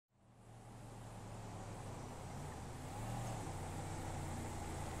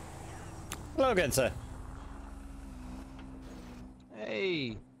Hello again, sir.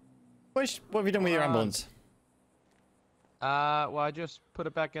 Hey. What have you done with your ambulance? Well, I just put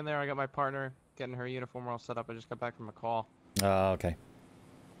it back in there. I got my partner getting her uniform all set up. I just got back from a call. Oh, okay.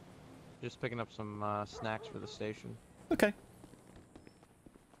 Just picking up some snacks for the station. Okay.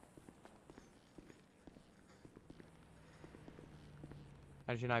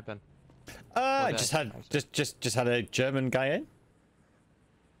 How's your night been? I just had a German guy in.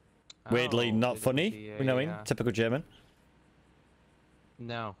 Weirdly, not funny. We know him. Typical German.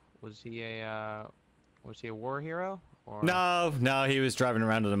 No. Was he a war hero? Or... No, he was driving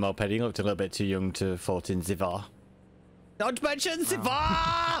around on a moped. He looked a little bit too young to fault in Zivar. Don't mention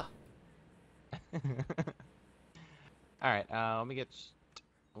Zivar! Alright,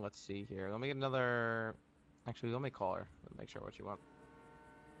 let's see here. Let me get another... Actually, let me call her. Make sure what you want.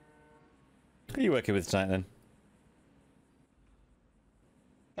 Who are you working with tonight, then?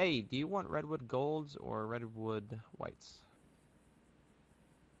 Hey, do you want redwood golds or redwood whites?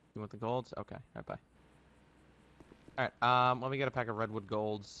 You want the golds? Okay, alright, bye. Alright, let me get a pack of redwood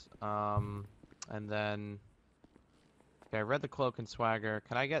golds. And then... Okay, I read the cloak and swagger.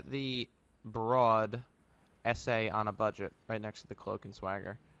 Can I get the broad essay on a budget right next to the cloak and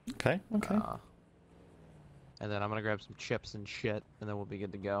swagger? Okay, okay. And then I'm gonna grab some chips and shit, and then we'll be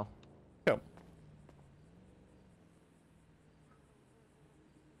good to go. Go.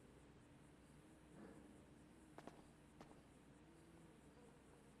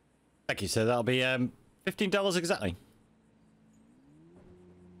 Thank you, sir. That'll be $15 exactly.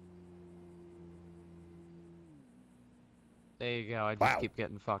 There you go. I just keep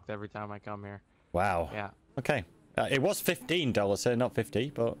getting fucked every time I come here. Wow. Yeah. Okay. It was $15, sir, not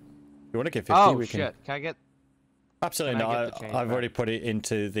 50. But if you want to give 50, we can. Oh shit! Can I get? Absolutely not. I've already put it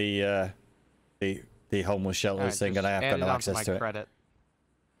into the homeless shelters thing, and I have got no access to it. Credit.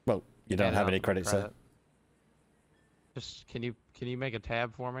 Well, you don't have any credit, sir. Just can you make a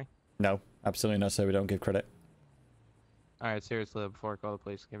tab for me? No, absolutely not, sir. We don't give credit. All right, seriously, before I call the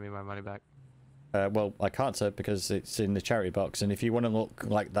police, give me my money back. Well, I can't, sir, because it's in the charity box, and if you want to look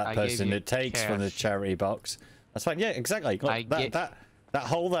like that person it takes from the charity box, that's fine. Yeah, exactly. Look, that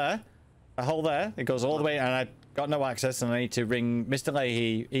hole there, it goes all the way, and I got no access, and I need to ring Mr.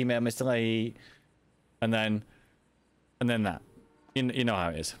 Leahy, email Mr. Leahy, and then that. You know how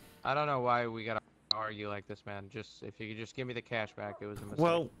it is. I don't know why we gotta argue like this, man. Just if you could just give me the cash back, it was a mistake.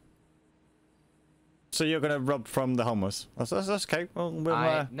 Well. So you're gonna rob from the homeless? That's okay. Well, no,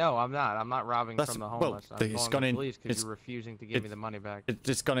 I'm not. I'm not robbing from the homeless. Well, I'm calling the police because you're refusing to give me the money back. It's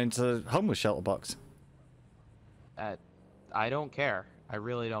just gone into the homeless shelter box. I don't care. I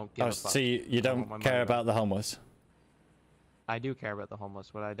really don't give a fuck. So you don't care about the homeless? I do care about the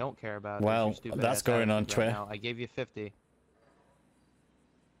homeless. What I don't care about is your stupid that's going on Twitter. Right, I gave you 50.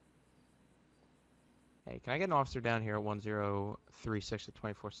 Hey, can I get an officer down here at 1036 at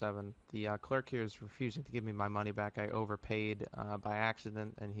 24/7? The clerk here is refusing to give me my money back. I overpaid by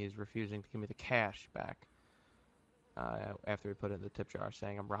accident, and he's refusing to give me the cash back after we put it in the tip jar,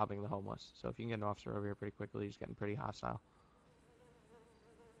 saying I'm robbing the homeless. So if you can get an officer over here pretty quickly, he's getting pretty hostile.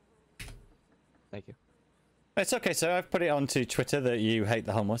 Thank you. It's okay, sir. I've put it onto Twitter that you hate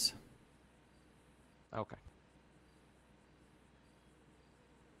the homeless. Okay.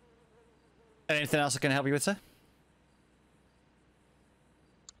 Anything else I can help you with, sir?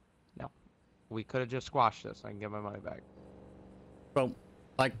 No. We could have just squashed this. I can get my money back. Well,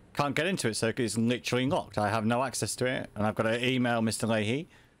 I can't get into it, sir, because it's literally locked. I have no access to it, and I've got to email Mr. Leahy,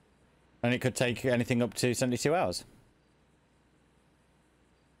 and it could take anything up to 72 hours.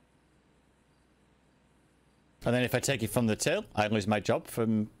 And then if I take it from the till, I lose my job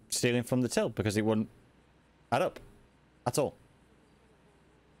from stealing from the till, because it wouldn't add up. That's all.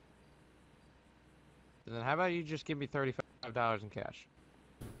 Then how about you just give me $35 in cash?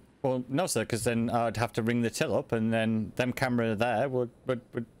 Well, no, sir, because then I'd have to ring the till up, and then them camera there would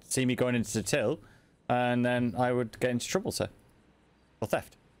see me going into the till, and then I would get into trouble, sir, for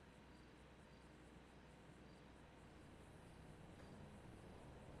theft.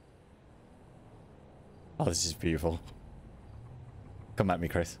 Oh, this is beautiful. Come at me,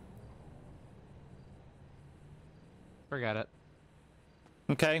 Chris. Forget it.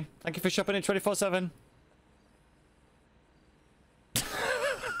 Okay, thank you for shopping in 24/7.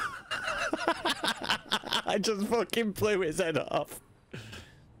 I just fucking blew his head off.